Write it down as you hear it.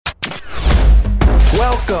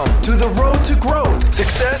Welcome to the road to growth,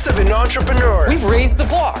 success of an entrepreneur. We've raised the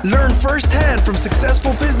bar. Learn firsthand from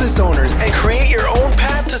successful business owners and create your own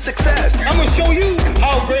path to success. I'm going to show you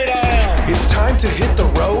how great I am. It's time to hit the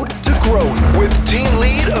road to growth with team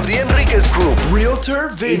lead of the Enriquez Group, Realtor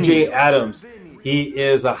Vinny. AJ Adams. He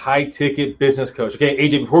is a high-ticket business coach. Okay,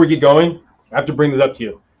 AJ, before we get going, I have to bring this up to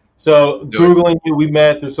you. So Googling you, we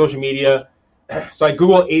met through social media. So I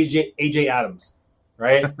Google AJ Adams,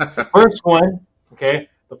 right? The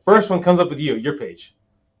first one comes up with your page.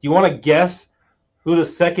 Do you want to guess who the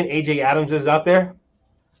second AJ Adams is out there?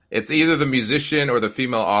 It's either the musician or the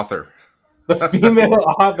female author. The female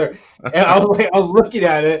author. And I was looking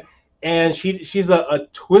at it, and she's a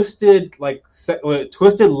twisted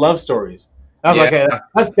love stories. I was like, hey,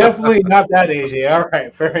 that's definitely not that AJ. All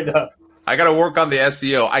right, fair enough. I got to work on the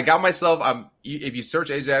SEO. I got myself. If you search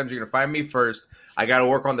AJ Adams, you're gonna find me first. I got to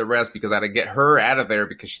work on the rest because I got to get her out of there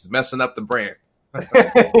because she's messing up the brand.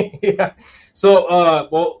 Yeah. So,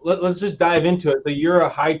 let's just dive into it. So, you're a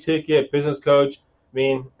high-ticket business coach. I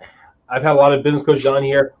mean, I've had a lot of business coaches on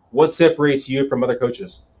here. What separates you from other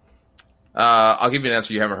coaches? I'll give you an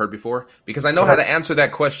answer you haven't heard before because I know how to answer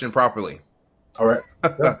that question properly. All right.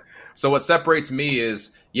 Sure. So what separates me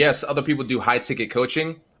is, yes, other people do high-ticket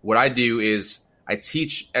coaching. What I do is I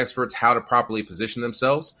teach experts how to properly position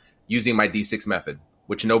themselves using my D6 method,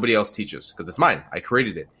 which nobody else teaches because it's mine. I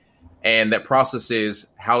created it. And that process is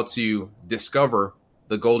how to discover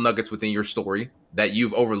the gold nuggets within your story that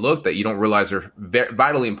you've overlooked, that you don't realize are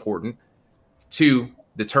vitally important, to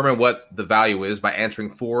determine what the value is by answering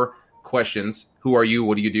 4 questions. Who are you?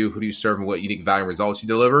 What do you do? Who do you serve? And what unique value and results you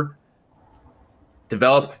deliver?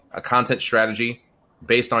 Develop a content strategy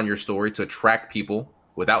based on your story to attract people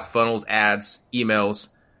without funnels, ads, emails.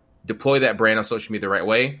 Deploy that brand on social media the right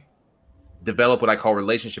way. Develop what I call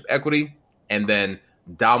relationship equity, and then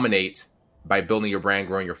dominate by building your brand,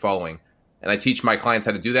 growing your following. And I teach my clients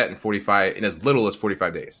how to do that in as little as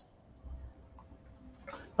 45 days.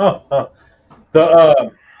 All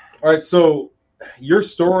right. So your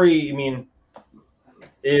story, I mean,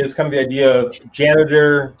 is kind of the idea of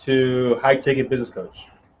janitor to high-ticket business coach,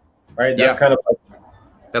 right? That's kind of like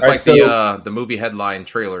that's like right, the movie headline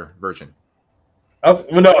trailer version. Oh,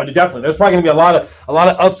 well, no, definitely. There's probably going to be a lot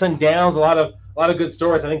of ups and downs, a lot of good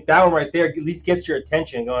stories. I think that one right there at least gets your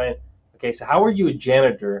attention. Going, okay, so how are you a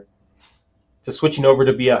janitor to switching over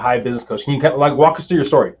to be a high business coach? Can you kind of walk us through your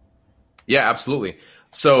story? Yeah, absolutely.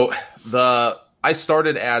 So I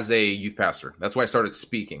started as a youth pastor. That's why I started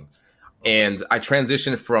speaking. And I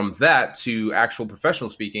transitioned from that to actual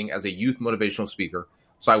professional speaking as a youth motivational speaker.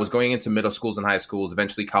 So I was going into middle schools and high schools,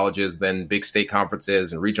 eventually colleges, then big state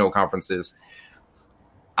conferences and regional conferences.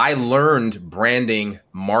 I learned branding,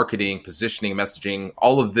 marketing, positioning, messaging,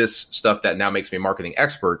 all of this stuff that now makes me a marketing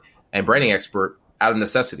expert and branding expert out of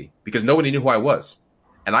necessity because nobody knew who I was.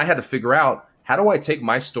 And I had to figure out, how do I take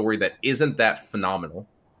my story that isn't that phenomenal?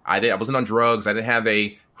 I wasn't on drugs. I didn't have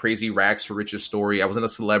a crazy rags to riches story. I wasn't a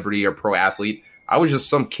celebrity or pro athlete. I was just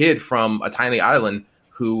some kid from a tiny island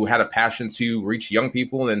who had a passion to reach young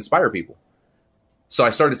people and inspire people. So I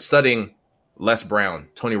started studying Les Brown,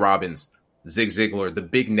 Tony Robbins, Zig Ziglar, the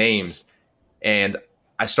big names, and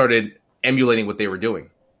I started emulating what they were doing.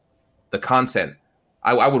 The content.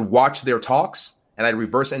 I would watch their talks, and I'd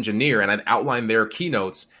reverse engineer, and I'd outline their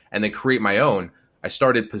keynotes, and then create my own. I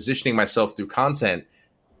started positioning myself through content,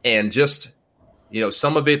 and just,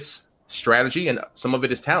 some of it's strategy, and some of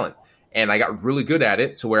it is talent. And I got really good at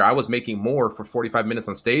it to where I was making more for 45 minutes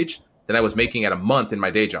on stage than I was making at a month in my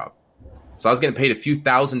day job. So I was getting paid a few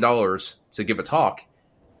 $1,000s to give a talk.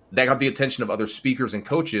 That got the attention of other speakers and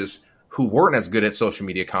coaches who weren't as good at social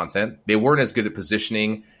media content. They weren't as good at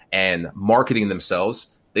positioning and marketing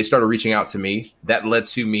themselves. They started reaching out to me. That led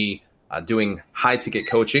to me doing high ticket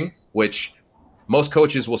coaching, which most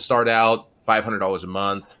coaches will start out $500 a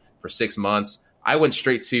month for 6 months. I went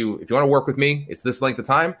straight to, if you want to work with me, it's this length of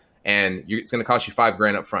time and it's going to cost you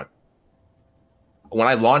 $5,000 up front. When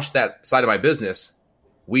I launched that side of my business,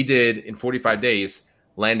 we did in 45 days,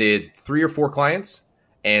 landed 3 or 4 clients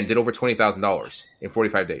and did over $20,000 in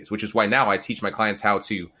 45 days, which is why now I teach my clients how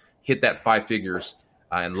to hit that 5 figures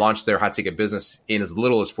and launch their high ticket business in as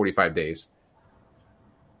little as 45 days.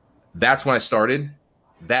 That's when I started.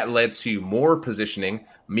 That led to more positioning,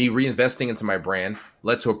 me reinvesting into my brand,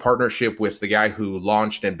 led to a partnership with the guy who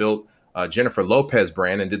launched and built Jennifer Lopez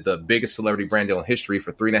brand and did the biggest celebrity brand deal in history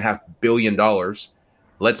for $3.5 billion.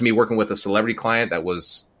 Led to me working with a celebrity client that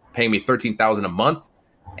was paying me $13,000 a month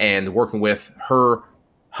and working with her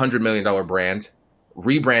 $100 million brand,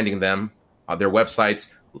 rebranding them, their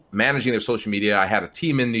websites, managing their social media. I had a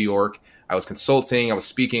team in New York. I was consulting. I was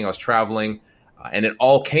speaking. I was traveling. And it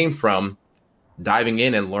all came from diving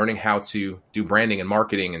in and learning how to do branding and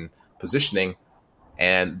marketing and positioning.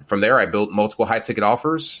 And from there, I built multiple high ticket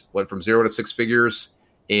offers, went from 0 to 6 figures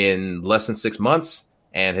in less than 6 months,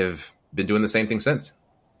 and have been doing the same thing since.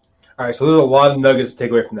 All right, so there's a lot of nuggets to take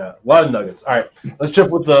away from that. A lot of nuggets. All right, let's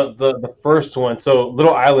jump with the first one. So,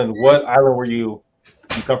 Little Island, what island were you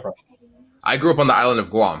come from? I grew up on the island of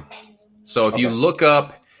Guam. So if you look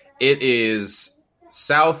up, it is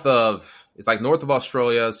it's like north of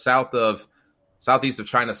Australia, southeast of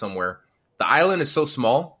China somewhere. The island is so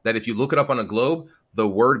small that if you look it up on a globe, the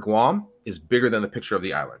word Guam is bigger than the picture of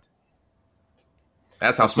the island.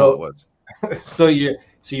 That's how small it was. So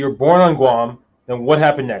you're born on Guam. Then what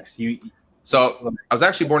happened next? So I was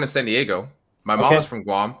actually born in San Diego. My mom was from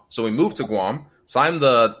Guam, so we moved to Guam. So I'm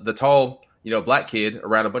the tall, black kid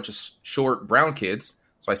around a bunch of short brown kids.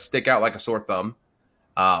 So I stick out like a sore thumb.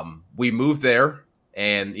 We moved there,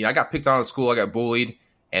 and I got picked on at school. I got bullied,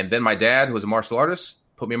 and then my dad, who was a martial artist,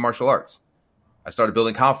 put me in martial arts. I started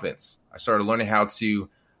building confidence. I started learning how to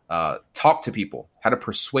talk to people, how to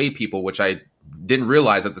persuade people, which I didn't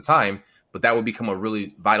realize at the time, but that would become a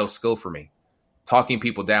really vital skill for me. Talking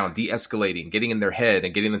people down, de-escalating, getting in their head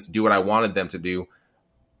and getting them to do what I wanted them to do.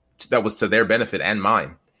 That was to their benefit and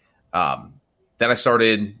mine. Then I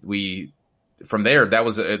started, from there, that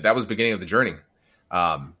was the beginning of the journey.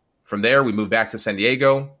 From there, we moved back to San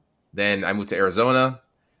Diego. Then I moved to Arizona.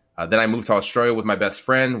 Then I moved to Australia with my best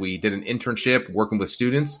friend. We did an internship working with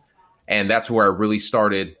students. And that's where I really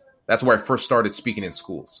started. That's where I first started speaking in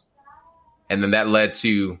schools. And then that led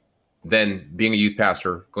to then being a youth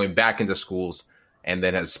pastor, going back into schools, and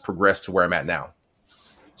then has progressed to where I'm at now.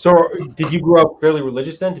 So did you grow up fairly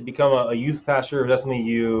religious then to become a youth pastor? Or is that something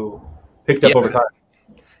you picked up over time?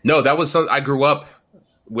 No, that was something I grew up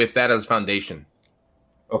with that as a foundation.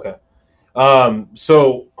 Okay.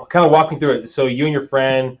 So kind of walking through it. So you and your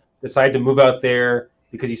friend decided to move out there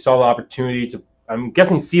because you saw the opportunity to, I'm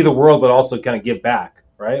guessing, see the world, but also kind of give back,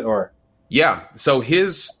 right? Or yeah. So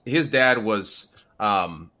his dad was,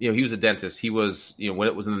 he was a dentist. He was, when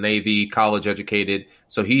it was in the Navy, college educated.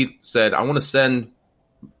 So he said, I want to send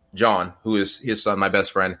John, who is his son, my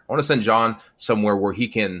best friend. I want to send John somewhere where he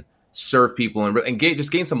can serve people and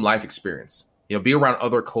gain some life experience, be around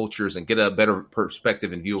other cultures and get a better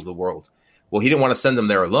perspective and view of the world. Well, he didn't want to send them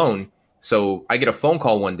there alone. So I get a phone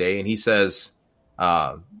call one day and he says,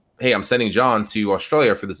 hey, I'm sending John to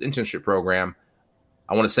Australia for this internship program.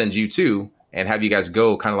 I want to send you too and have you guys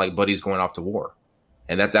go kind of like buddies going off to war.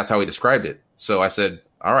 And that's how he described it. So I said,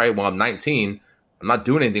 all right, well, I'm 19. I'm not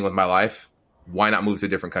doing anything with my life. Why not move to a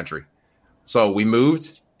different country? So we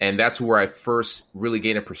moved, and that's where I first really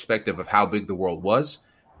gained a perspective of how big the world was,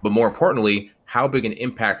 but more importantly, how big an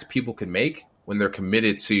impact people can make when they're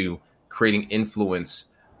committed to creating influence,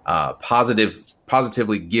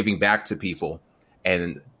 positively giving back to people.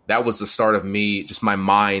 And that was the start of me, just my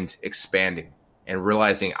mind expanding and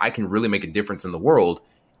realizing I can really make a difference in the world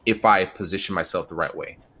if I position myself the right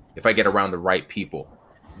way, if I get around the right people.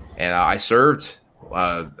 And I served,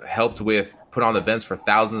 helped with, put on events for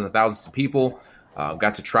thousands and thousands of people,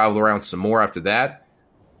 got to travel around some more after that.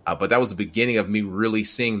 But that was the beginning of me really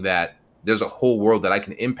seeing that there's a whole world that I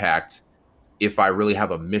can impact if I really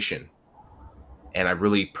have a mission and I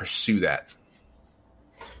really pursue that.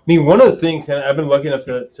 I mean, one of the things, and I've been lucky enough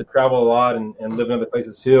to travel a lot and live in other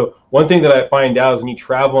places too. One thing that I find out is when you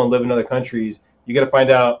travel and live in other countries, you got to find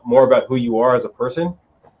out more about who you are as a person.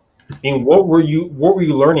 I mean, what were you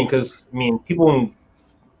learning? Because I mean, people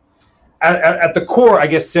at the core, I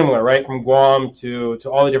guess, similar, right? From Guam to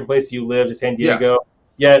all the different places you live, to San Diego.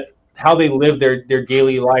 Yeah. Yet how they live their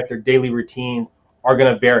daily life, their daily routines are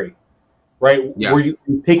going to vary, right? Yeah. Were you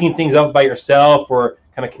picking things up by yourself, or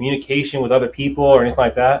kind of communication with other people, or anything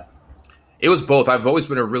like that? It was both. I've always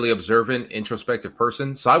been a really observant, introspective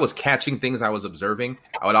person. So I was catching things I was observing.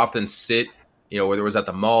 I would often sit, whether it was at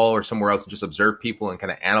the mall or somewhere else, and just observe people and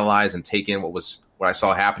kind of analyze and take in what I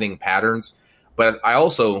saw happening, patterns. But I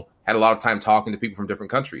also had a lot of time talking to people from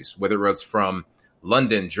different countries, whether it was from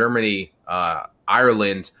London, Germany,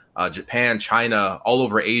 Ireland, Japan, China, all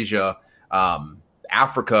over Asia,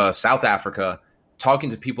 Africa, South Africa,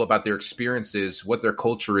 talking to people about their experiences, what their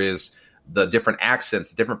culture is, the different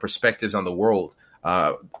accents, different perspectives on the world.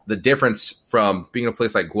 The difference from being in a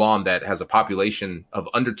place like Guam that has a population of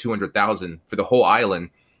under 200,000 for the whole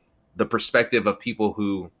island, the perspective of people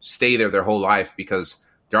who stay there their whole life because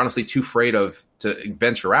they're honestly too afraid to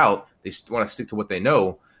venture out. They want to stick to what they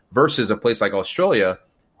know, versus a place like Australia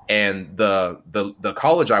and the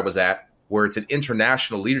college I was at, where it's an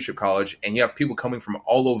international leadership college and you have people coming from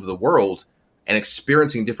all over the world and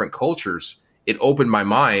experiencing different cultures. It opened my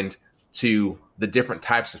mind to the different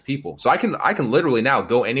types of people. So I can literally now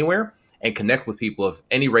go anywhere and connect with people of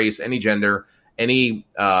any race, any gender, any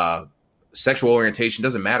sexual orientation.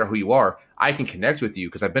 Doesn't matter who you are. I can connect with you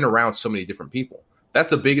because I've been around so many different people. That's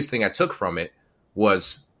the biggest thing I took from it,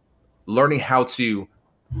 was learning how to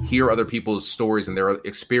hear other people's stories and their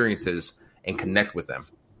experiences and connect with them.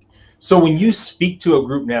 So when you speak to a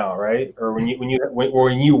group now, right, or when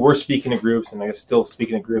you were speaking to groups, and I guess still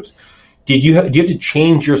speaking to groups, do you have to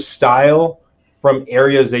change your style from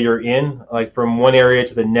areas that you're in, like from one area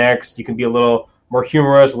to the next? You can be a little more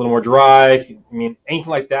humorous, a little more dry. I mean, anything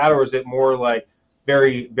like that, or is it more like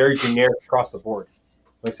very, very generic across the board?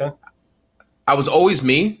 Make sense? I was always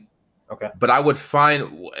me. Okay. But I would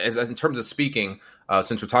find, as in terms of speaking,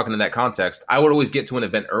 since we're talking in that context, I would always get to an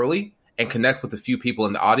event early and connect with a few people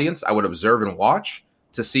in the audience. I would observe and watch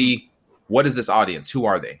to see, what is this audience? Who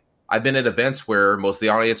are they? I've been at events where most of the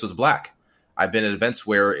audience was Black. I've been at events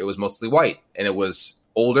where it was mostly white, and it was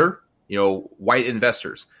older, white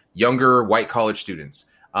investors, younger white college students.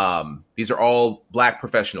 These are all Black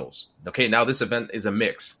professionals. Okay, now this event is a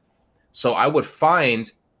mix. So I would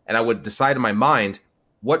find, and I would decide in my mind,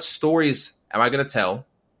 what stories am I going to tell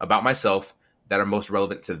about myself that are most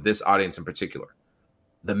relevant to this audience in particular?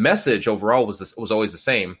 The message overall was always the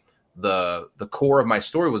same. The core of my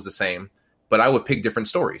story was the same, but I would pick different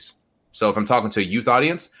stories. So if I'm talking to a youth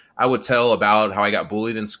audience, I would tell about how I got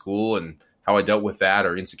bullied in school and how I dealt with that,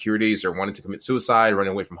 or insecurities, or wanted to commit suicide,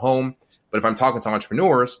 running away from home. But if I'm talking to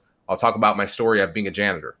entrepreneurs, I'll talk about my story of being a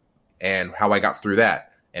janitor and how I got through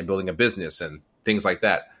that and building a business and things like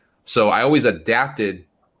that. So I always adapted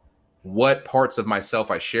what parts of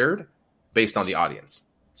myself I shared based on the audience.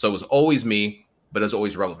 So it was always me, but it was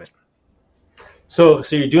always relevant. So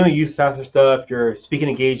you're doing the youth pastor stuff, you're speaking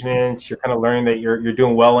engagements, you're kind of learning that you're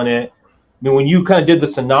doing well in it. I mean, when you kind of did the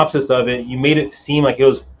synopsis of it, you made it seem like it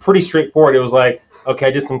was pretty straightforward. It was like, okay,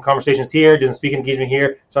 I did some conversations here, did some speaking engagement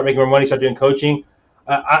here, start making more money, start doing coaching.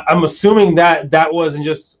 I'm assuming that wasn't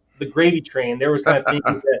just the gravy train. There was kind of things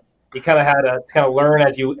that you kind of had to kind of learn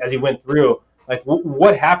as you went through. Like,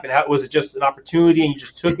 what happened? How, was it just an opportunity and you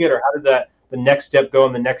just took it, or how did the next step go,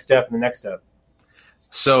 and the next step and the next step?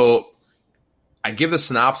 So I give the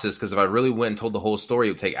synopsis because if I really went and told the whole story,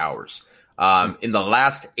 it would take hours. In the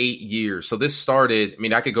last 8 years, so this started,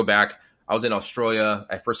 I could go back. I was in Australia.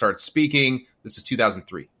 I first started speaking. This is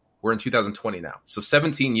 2003. We're in 2020 now. So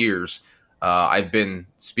 17 years I've been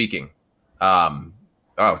speaking.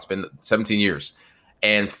 It's been 17 years.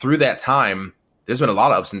 And through that time, there's been a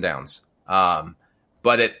lot of ups and downs.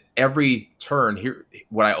 But at every turn here,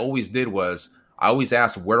 what I always did was I always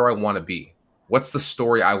asked, where do I want to be? What's the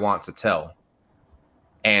story I want to tell?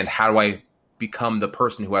 And how do I become the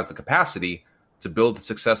person who has the capacity to build the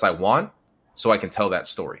success I want so I can tell that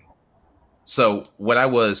story? So when I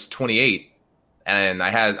was 28 and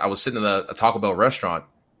I was sitting in a Taco Bell restaurant,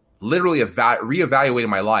 literally reevaluating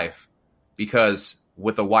my life, because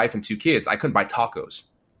with a wife and 2 kids, I couldn't buy tacos.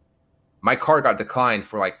 My card got declined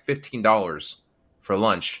for like $15 for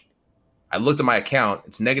lunch. I looked at my account.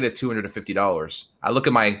 It's negative $250. I look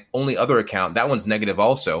at my only other account. That one's negative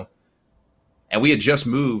also. And we had just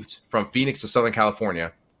moved from Phoenix to Southern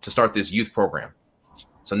California to start this youth program.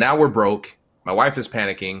 So now we're broke. My wife is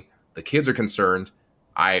panicking. The kids are concerned.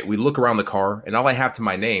 We look around the car, and all I have to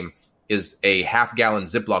my name is a half-gallon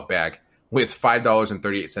Ziploc bag with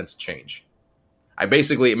 $5.38 change. I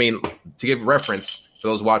basically, to give reference to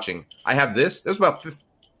those watching, I have this. There's about $12,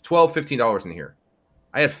 $15 in here.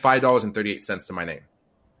 I had $5.38 to my name.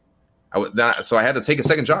 So I had to take a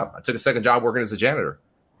second job. I took a second job working as a janitor.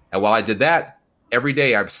 And while I did that, every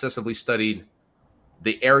day I obsessively studied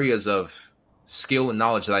the areas of skill and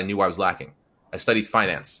knowledge that I knew I was lacking. I studied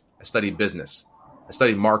finance. I studied business. I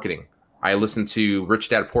studied marketing. I listened to Rich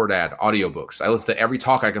Dad, Poor Dad audiobooks. I listened to every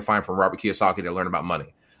talk I could find from Robert Kiyosaki to learn about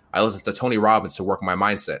money. I listened to Tony Robbins to work my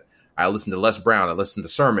mindset. I listened to Les Brown. I listened to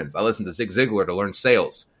sermons. I listened to Zig Ziglar to learn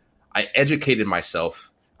sales. I educated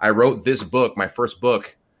myself. I wrote this book, my first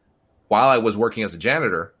book, while I was working as a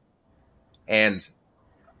janitor. And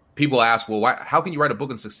people ask, well, how can you write a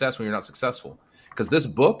book on success when you're not successful? Because this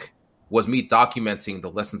book was me documenting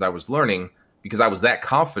the lessons I was learning, because I was that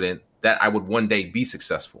confident that I would one day be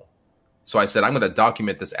successful. So I said, I'm going to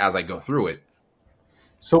document this as I go through it.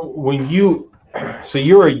 So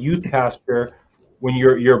you're a youth pastor when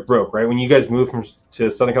you're broke, right? When you guys moved to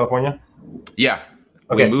Southern California? Yeah.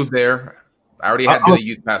 Okay. We moved there. I already had been a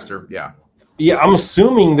youth pastor. Yeah. Yeah. I'm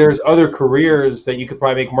assuming there's other careers that you could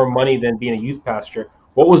probably make more money than being a youth pastor.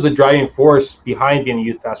 What was the driving force behind being a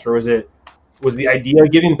youth pastor? Was the idea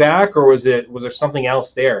of giving back, or was there something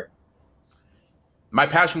else there? My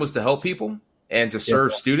passion was to help people and to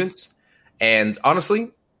serve students. And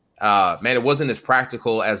honestly, man, it wasn't as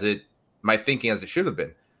practical as my thinking as it should have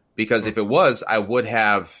been. Because if it was, I would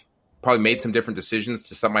have probably made some different decisions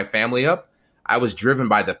to set my family up. I was driven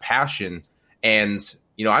by the passion. And,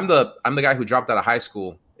 you know, I'm the guy who dropped out of high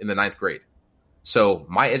school in the 9th grade. So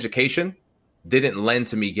my education didn't lend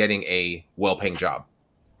to me getting a well-paying job.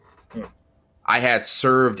 I had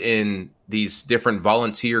served in these different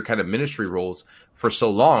volunteer kind of ministry roles for so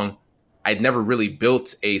long, I'd never really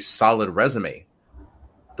built a solid resume.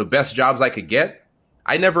 The best jobs I could get,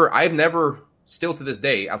 I've never, still to this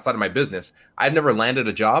day, outside of my business, I've never landed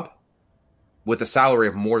a job with a salary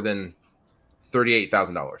of more than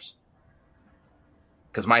 $38,000.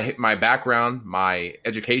 Because my background, my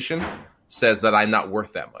education says that I'm not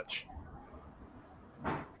worth that much.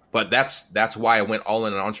 But that's why I went all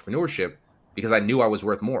in on entrepreneurship, because I knew I was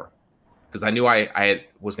worth more. Because I knew I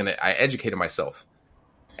educated myself.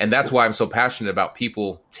 And that's why I'm so passionate about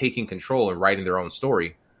people taking control and writing their own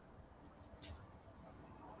story.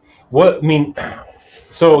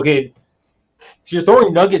 So you're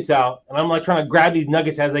throwing nuggets out, and I'm like trying to grab these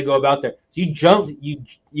nuggets as they go about there. So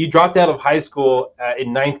you dropped out of high school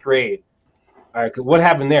in 9th grade. All right, what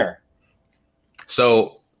happened there?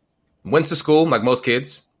 So went to school like most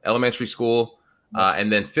kids, elementary school, and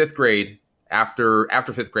then 5th grade. After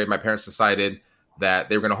 5th grade, my parents decided that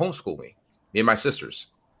they were going to homeschool me and my sisters.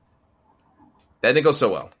 That didn't go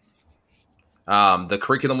so well. The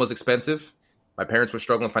curriculum was expensive. My parents were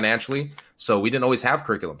struggling financially, so we didn't always have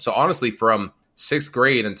curriculum. So honestly, from 6th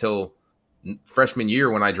grade until freshman year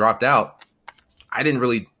when I dropped out, I didn't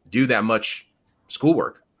really do that much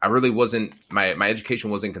schoolwork. I really wasn't, my education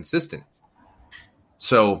wasn't consistent.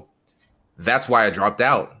 So that's why I dropped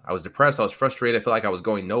out. I was depressed. I was frustrated. I felt like I was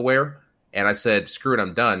going nowhere. And I said, screw it,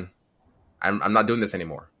 I'm done. I'm not doing this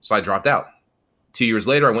anymore. So I dropped out. 2 years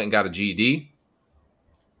later, I went and got a GED.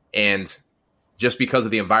 And just because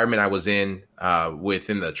of the environment I was in,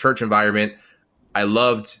 within the church environment, I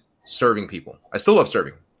loved serving people. I still love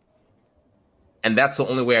serving. And that's the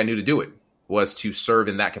only way I knew to do it, was to serve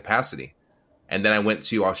in that capacity. And then I went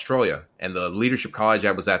to Australia, and the leadership college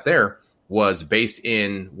I was at there was based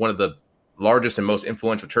in one of the largest and most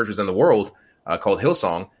influential churches in the world, called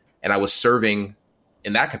Hillsong. And I was serving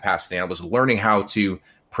in that capacity. I was learning how to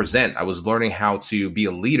present. I was learning how to be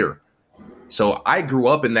a leader. So I grew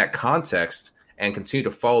up in that context and continue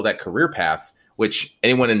to follow that career path, which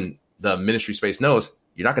anyone in the ministry space knows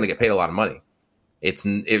you're not going to get paid a lot of money.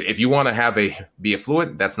 If you want to be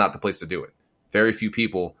affluent, that's not the place to do it. Very few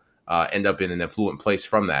people end up in an affluent place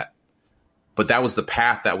from that. But that was the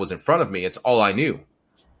path that was in front of me. It's all I knew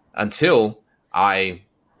until I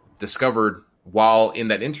discovered while in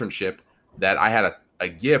that internship that I had a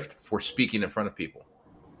gift for speaking in front of people.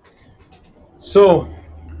 So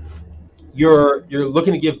you're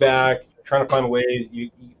looking to give back, trying to find ways.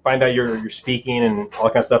 You find out you're speaking and all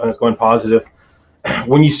that kind of stuff, and it's going positive.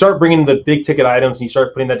 When you start bringing the big ticket items and you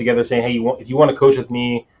start putting that together, saying, "Hey, if you want to coach with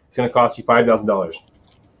me, it's going to cost you $5,000."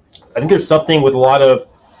 I think there's something with a lot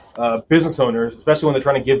of business owners, especially when they're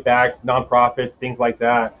trying to give back, nonprofits, things like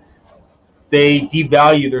that. They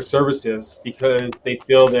devalue their services because they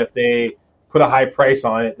feel that if they put a high price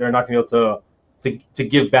on it, they're not going to be able to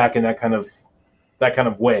give back in that kind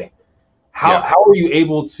of way. How are you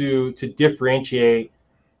able to differentiate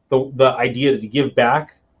the idea to give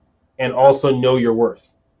back and also know your worth?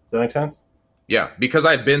 Does that make sense? Yeah, because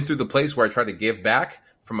I've been through the place where I try to give back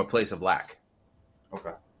from a place of lack.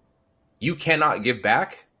 Okay. You cannot give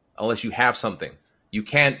back unless you have something. You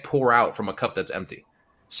can't pour out from a cup that's empty.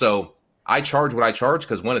 So I charge what I charge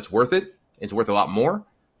because when it's worth it, it's worth a lot more.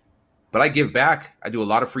 But I give back. I do a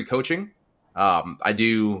lot of free coaching. I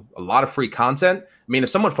do a lot of free content. I mean, if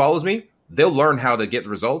someone follows me, they'll learn how to get the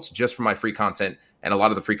results just from my free content and a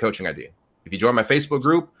lot of the free coaching I do. If you join my Facebook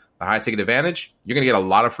group, the High Ticket Advantage, you're going to get a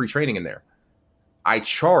lot of free training in there. I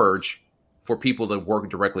charge for people to work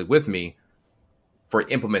directly with me for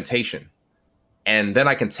implementation. And then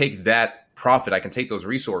I can take that profit, I can take those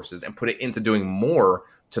resources and put it into doing more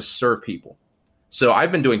to serve people. So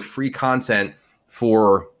I've been doing free content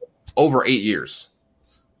for over 8 years.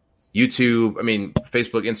 YouTube,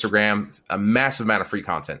 Facebook, Instagram, a massive amount of free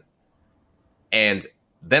content. And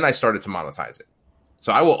then I started to monetize it.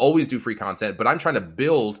 So I will always do free content, but I'm trying to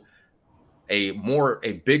build a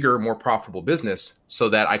bigger, more profitable business so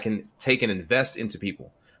that I can take and invest into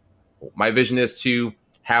people. My vision is to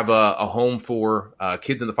have a home for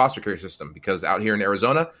kids in the foster care system, because out here in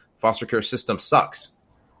Arizona, foster care system sucks.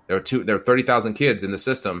 There are 30,000 kids in the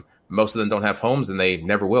system. Most of them don't have homes, and they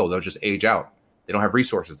never will. They'll just age out. They don't have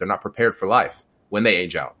resources. They're not prepared for life when they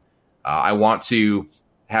age out. I want to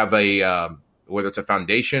have whether it's a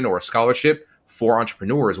foundation or a scholarship for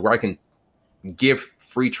entrepreneurs where I can give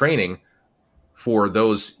free training for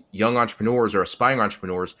those young entrepreneurs or aspiring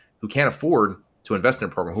entrepreneurs who can't afford to invest in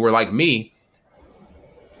a program, who are like me,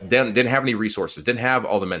 didn't have any resources, didn't have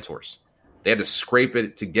all the mentors. They had to scrape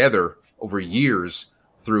it together over years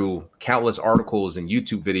through countless articles and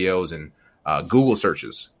YouTube videos and Google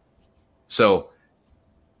searches. So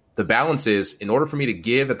the balance is, in order for me to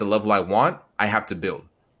give at the level I want, I have to build.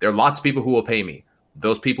 There are lots of people who will pay me.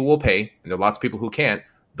 Those people will pay, and there are lots of people who can't.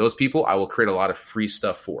 Those people I will create a lot of free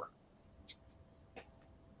stuff for.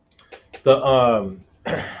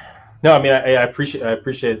 No, I mean, I appreciate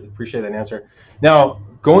that answer. Now,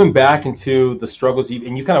 going back into the struggles,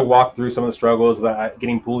 and you kind of walked through some of the struggles about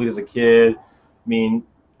getting bullied as a kid. I mean,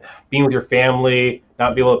 being with your family,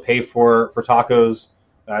 not being able to pay for tacos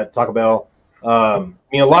at Taco Bell. I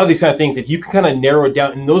mean, a lot of these kind of things, if you can kind of narrow it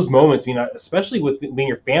down in those moments, I mean, especially with being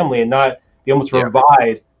your family and not being able to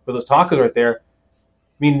provide for those tacos right there.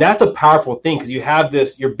 I mean, that's a powerful thing because you have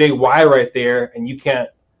your big why right there, and you can't.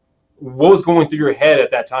 What was going through your head at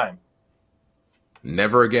that time?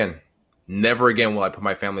 Never again will I put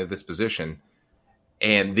my family in this position.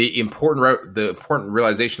 And the important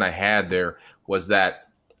realization I had there was that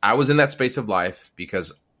I was in that space of life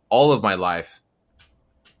because all of my life,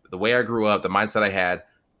 the way I grew up, the mindset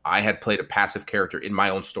I had played a passive character in my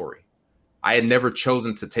own story. I had never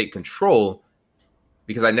chosen to take control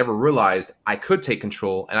because I never realized I could take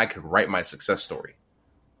control and I could write my success story.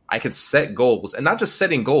 I could set goals, and not just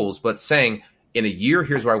setting goals, but saying, in a year,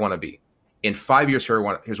 here's where I want to be. In 5 years,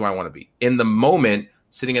 here's where I want to be. In the moment,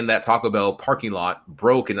 sitting in that Taco Bell parking lot,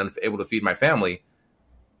 broke and unable to feed my family,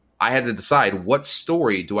 I had to decide, what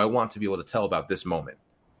story do I want to be able to tell about this moment?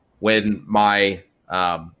 When my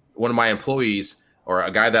one of my employees, or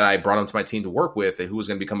a guy that I brought onto my team to work with, and who was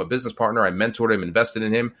going to become a business partner, I mentored him, invested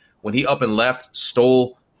in him. When he up and left,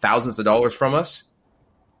 stole thousands of dollars from us,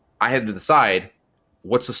 I had to decide,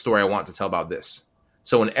 what's the story I want to tell about this?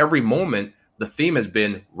 So in every moment, the theme has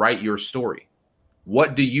been, write your story.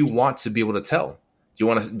 What do you want to be able to tell? Do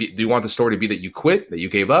you want the story to be that you quit, that you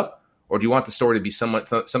gave up? Or do you want the story to be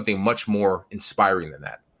something much more inspiring than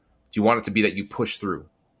that? Do you want it to be that you pushed through,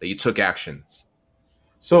 that you took action?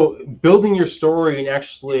 So building your story and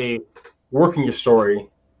actually working your story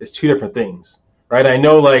is two different things, right? I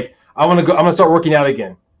know, like, I'm going to start working out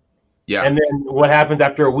again. Yeah. And then what happens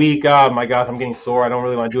after a week? Oh my God, I'm getting sore. I don't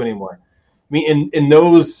really want to do it anymore. I mean, in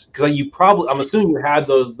those, because I'm assuming you had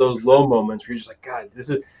those low moments where you're just like, God, this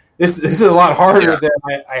is a lot harder than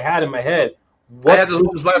I had in my head. I had those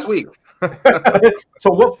moments last week.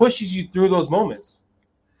 So what pushes you through those moments?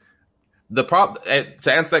 The problem,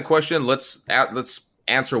 to answer that question, let's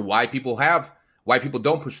answer why people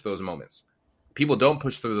don't push through those moments. People don't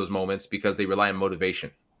push through those moments because they rely on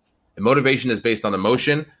motivation. And motivation is based on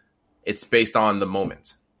emotion. It's based on the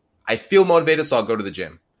moment. I feel motivated, so I'll go to the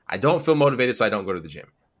gym. I don't feel motivated, so I don't go to the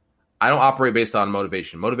gym. I don't operate based on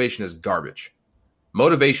motivation. Motivation is garbage.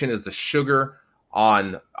 Motivation is the sugar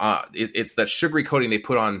on it's that sugary coating they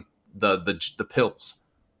put on the pills.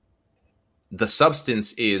 The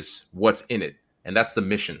substance is what's in it, and that's the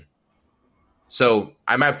mission. So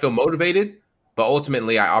I might feel motivated, but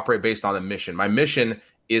ultimately I operate based on a mission. My mission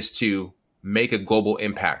is to make a global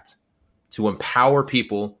impact, to empower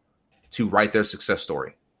people to write their success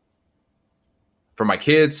story. For my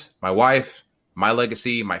kids, my wife, my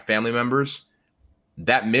legacy, my family members,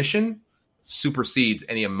 that mission supersedes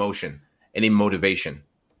any emotion, any motivation.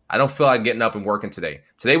 I don't feel like getting up and working today.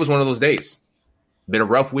 Today was one of those days. Been a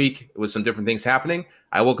rough week with some different things happening.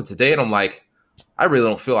 I woke up today and I'm like, I really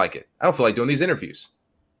don't feel like it. I don't feel like doing these interviews.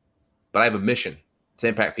 But I have a mission to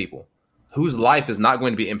impact people whose life is not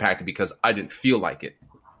going to be impacted because I didn't feel like it.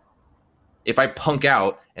 If I punk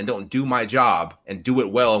out and don't do my job and do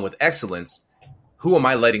it well and with excellence, who am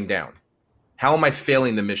I letting down? How am I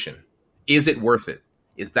failing the mission? Is it worth it?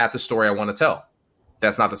 Is that the story I want to tell?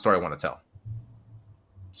 That's not the story I want to tell.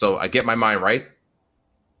 So I get my mind right,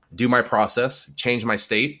 do my process, change my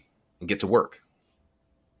state, and get to work.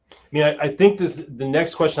 I mean, I think the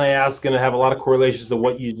next question I ask is going to have a lot of correlations to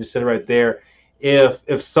what you just said right there.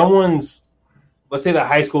 If someone's, let's say that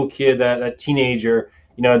high school kid, that teenager,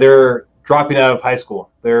 they're dropping out of high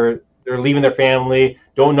school, they're leaving their family,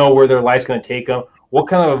 don't know where their life's going to take them. What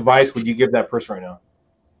kind of advice would you give that person right now?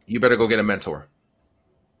 You better go get a mentor.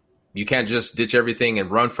 You can't just ditch everything and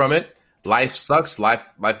run from it. Life sucks. Life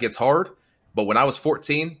gets hard. But when I was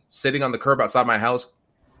 14, sitting on the curb outside my house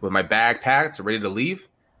with my bag packed, ready to leave,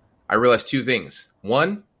 I realized two things.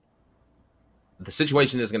 One, the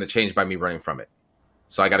situation is going to change by me running from it.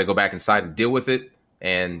 So I got to go back inside and deal with it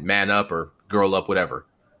and man up or girl up, whatever.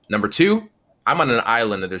 Number two, I'm on an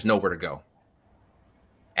island and there's nowhere to go.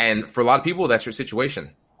 And for a lot of people, that's your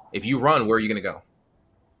situation. If you run, where are you going to go?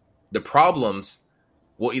 The problems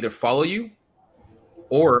will either follow you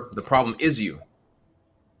or the problem is you.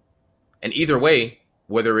 And either way,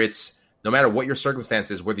 whether it's no matter what your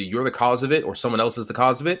circumstances, whether you're the cause of it or someone else is the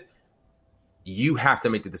cause of it, you have to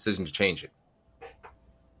make the decision to change it.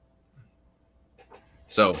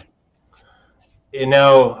 So,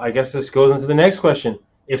 I guess this goes into the next question.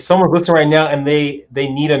 If someone's listening right now and they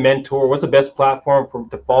need a mentor, what's the best platform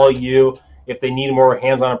to follow you? If they need a more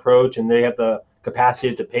hands-on approach and they have the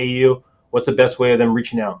capacity to pay you, what's the best way of them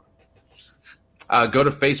reaching out? Go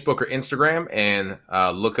to Facebook or Instagram and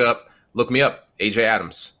look me up, AJ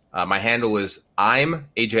Adams. My handle is I'm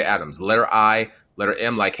AJ Adams. Letter I, letter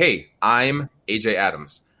M, like, hey, I'm AJ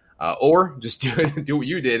Adams. Or just do what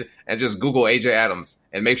you did and just Google AJ Adams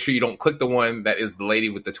and make sure you don't click the one that is the lady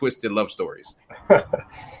with the twisted love stories.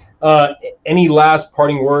 Any last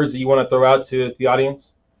parting words that you want to throw out to the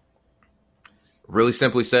audience? Really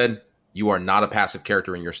simply said, you are not a passive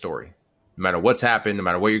character in your story. No matter what's happened, no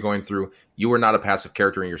matter what you're going through, you are not a passive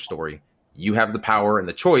character in your story. You have the power and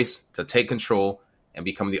the choice to take control and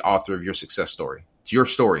become the author of your success story. It's your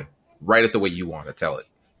story. Write it the way you want to tell it.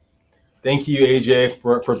 Thank you, AJ,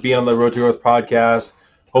 for being on the Road to Growth podcast.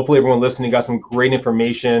 Hopefully everyone listening got some great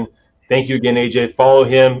information. Thank you again, AJ. Follow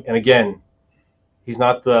him. And again, he's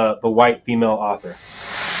not the white female author.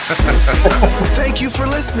 Thank you for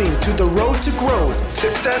listening to The Road to Growth,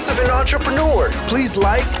 Success of an Entrepreneur. Please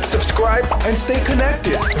like, subscribe, and stay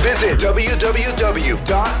connected. Visit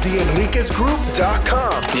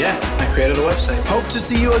www.theenriquezgroup.com. Yeah, I created a website. Hope to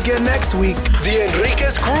see you again next week. The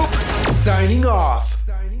Enriquez Group, signing off.